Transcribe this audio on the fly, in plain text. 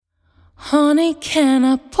Honey, can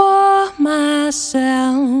I pour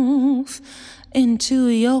myself into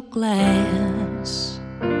your glass?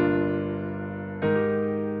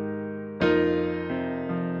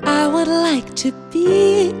 I would like to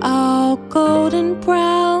be all golden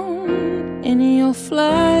brown in your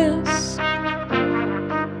flask.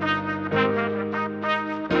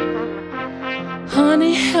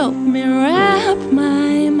 Honey, help me wrap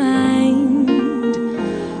my mind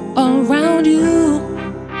around you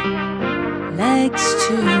legs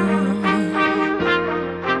too.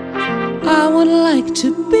 I would like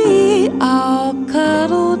to be all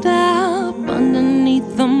cuddled up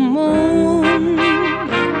underneath the moon.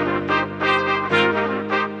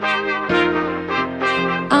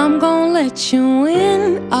 I'm gonna let you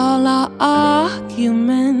in all our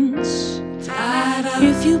arguments.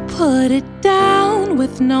 If you put it down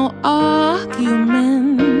with no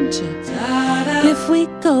argument. If we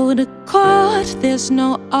go to court, there's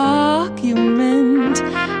no argument.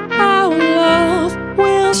 Our love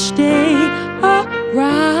will stay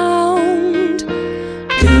around.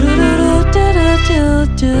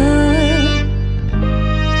 Do-do-do-do-do-do-do.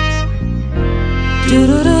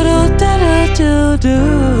 Do-do-do-do-do-do-do.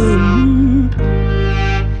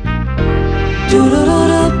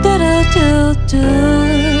 Do-do-do-do-do-do-do.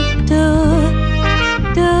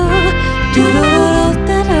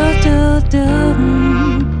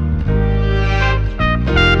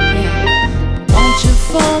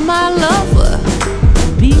 For my lover,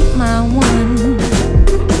 be my one,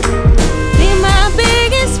 be my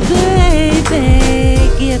biggest baby,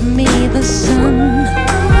 give me the sun.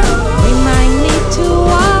 We might need to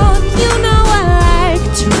walk, you know I like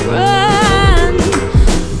to run.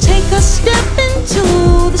 Take a step into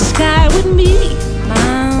the sky with me,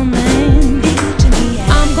 my man.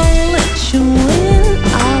 I'm gonna let you in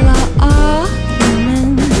all our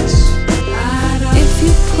arguments. If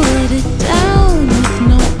you put it down with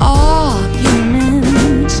no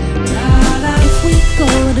argument. If we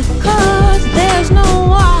go to court, there's no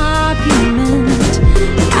argument.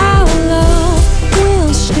 Our love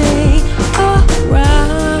will stay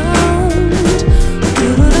around.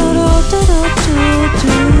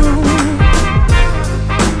 Do-do-do-do-do-do-do.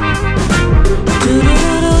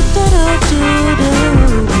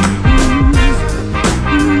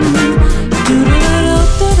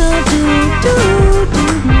 Do-do-do-do-do-do-do.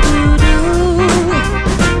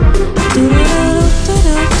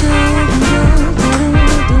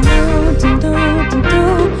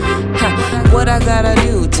 What I gotta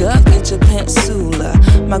do to get your pantsula?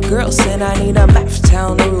 My girl said I need a Map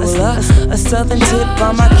Town ruler, a southern tip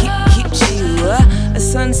on my keep Sheila, a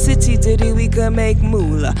Sun City ditty we could make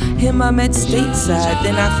moolah. Him I met stateside,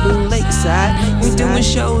 then I flew lakeside. We doing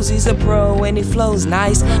shows, he's a pro and he flows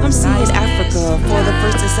nice. I'm seeing Africa for the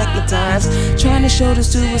first and second times, trying to show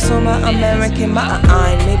this to us on my American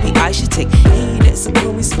mind. Maybe I should take heed at some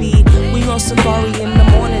we speed. We on safari in the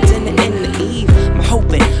mornings and in the eve.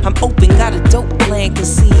 I'm open, got a dope plan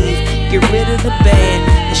conceived. Get rid of the band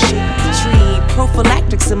and shake the tree.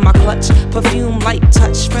 Prophylactics in my clutch, perfume, light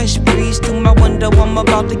touch, fresh breeze through my window. I'm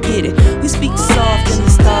about to get it. We speak soft and the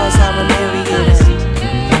stars are a Marietta.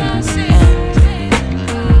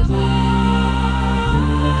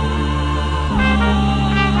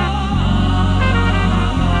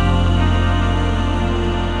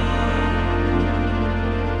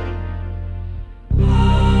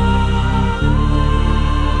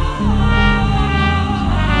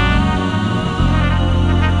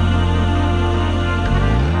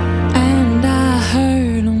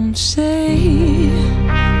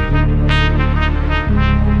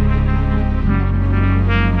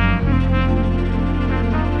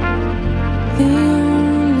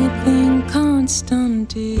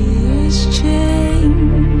 Constant is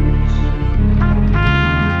change.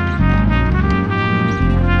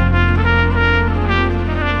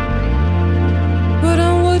 But I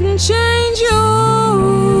wouldn't change you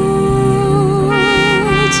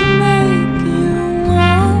to make you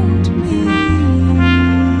want me.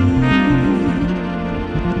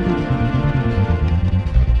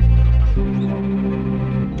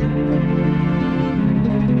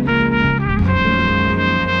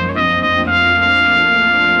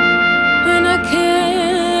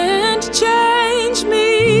 Can't change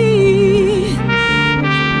me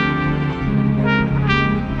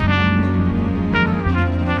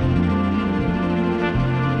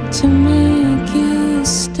to make you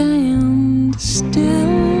stand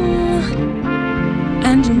still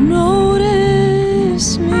and notice